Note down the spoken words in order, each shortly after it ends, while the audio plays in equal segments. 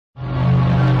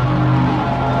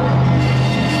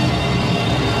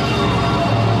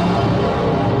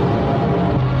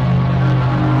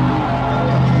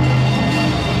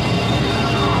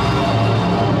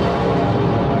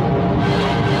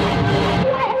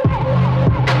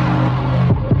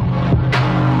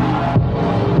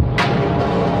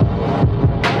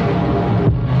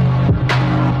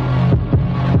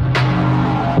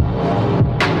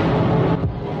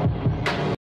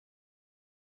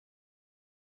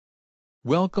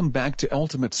Welcome back to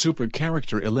Ultimate Super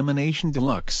Character Elimination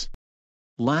Deluxe.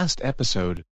 Last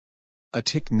episode, a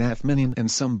Tick-Nath minion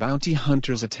and some bounty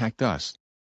hunters attacked us.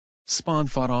 Spawn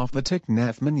fought off the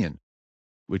Tick-Nath minion,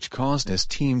 which caused his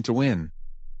team to win.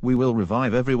 We will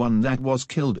revive everyone that was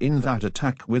killed in that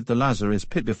attack with the Lazarus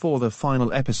pit before the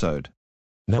final episode.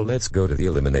 Now let's go to the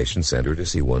Elimination Center to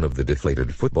see one of the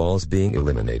deflated footballs being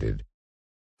eliminated.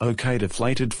 Okay,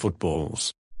 deflated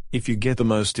footballs. If you get the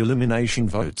most elimination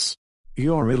votes,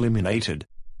 you're eliminated.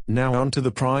 Now on to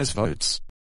the prize votes.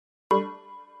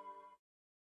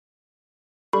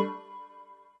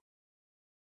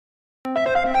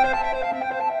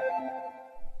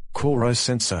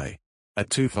 Koro-sensei. At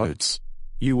 2 votes,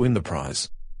 you win the prize.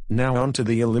 Now on to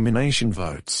the elimination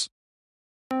votes.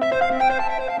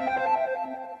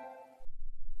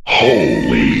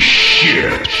 Holy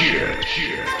shit! Chin.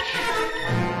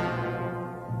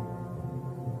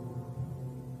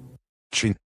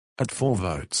 At 4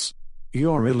 votes,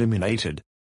 you're eliminated.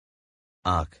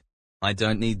 Ark. I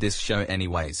don't need this show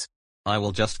anyways. I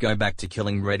will just go back to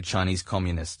killing red Chinese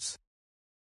communists.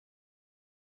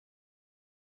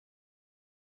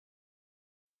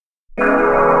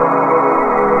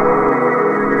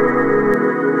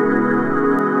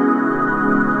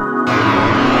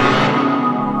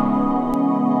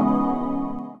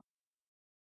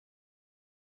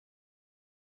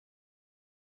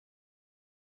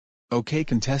 Okay,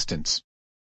 contestants.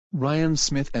 Ryan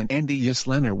Smith and Andy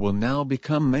Yeslener will now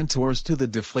become mentors to the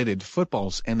deflated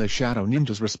footballs and the shadow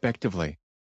ninjas respectively.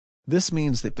 This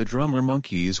means that the drummer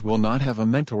monkeys will not have a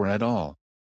mentor at all.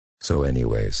 So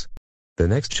anyways, the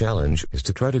next challenge is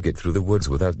to try to get through the woods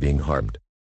without being harmed.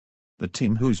 The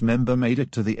team whose member made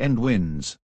it to the end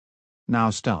wins.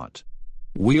 Now start.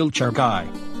 Wheelchair guy.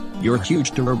 Your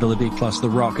huge durability plus the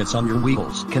rockets on your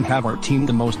wheels can have our team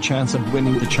the most chance of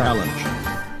winning the challenge.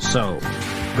 So,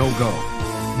 go.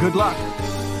 Good luck!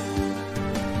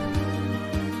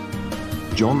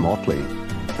 John Motley.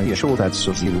 Are you sure that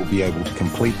Susie will be able to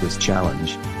complete this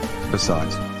challenge?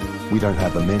 Besides, we don't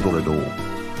have a mentor at all.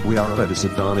 We are at a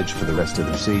disadvantage for the rest of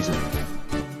the season.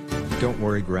 Don't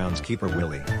worry, groundskeeper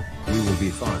Willie. We will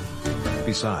be fine.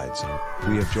 Besides,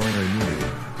 we have joiner immunity.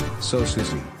 So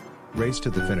Susie, race to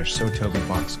the finish so Toby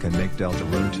Fox can make Delta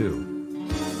Rune too.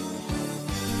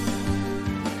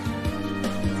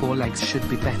 4 legs should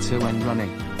be better when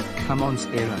running. Come on,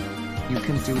 Spira. You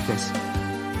can do this.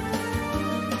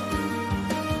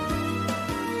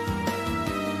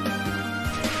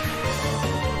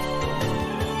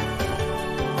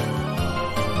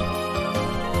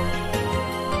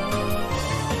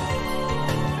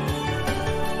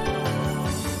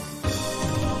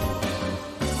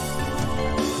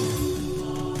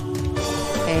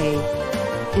 Hey.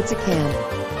 It's a camp.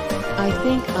 I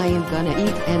think I am gonna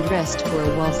eat and rest for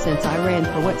a while since I ran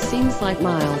for what seems like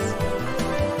miles.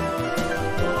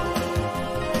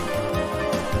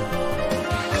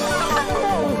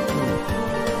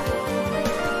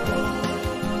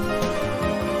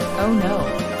 Oh no.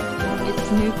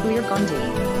 It's Nuclear Gandhi.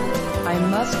 I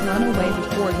must run away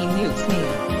before he nukes me.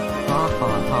 Ha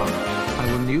ha ha. I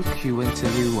will nuke you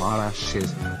until you are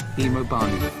ashes.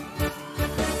 Imobani.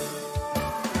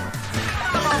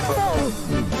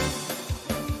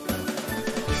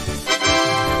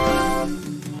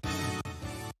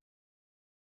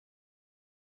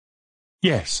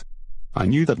 Yes. I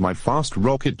knew that my fast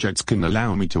rocket jets can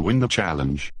allow me to win the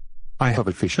challenge. I have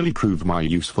officially proved my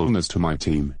usefulness to my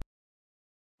team.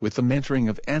 With the mentoring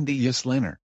of Andy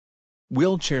Yeslener,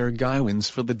 Wheelchair Guy wins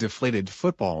for the deflated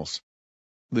footballs.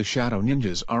 The Shadow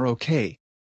Ninjas are okay.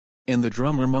 And the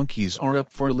drummer monkeys are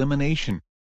up for elimination.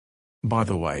 By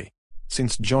the way,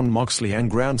 since John Moxley and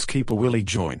groundskeeper Willie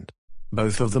joined,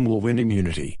 both of them will win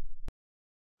immunity.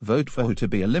 Vote for who to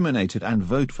be eliminated and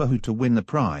vote for who to win the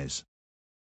prize.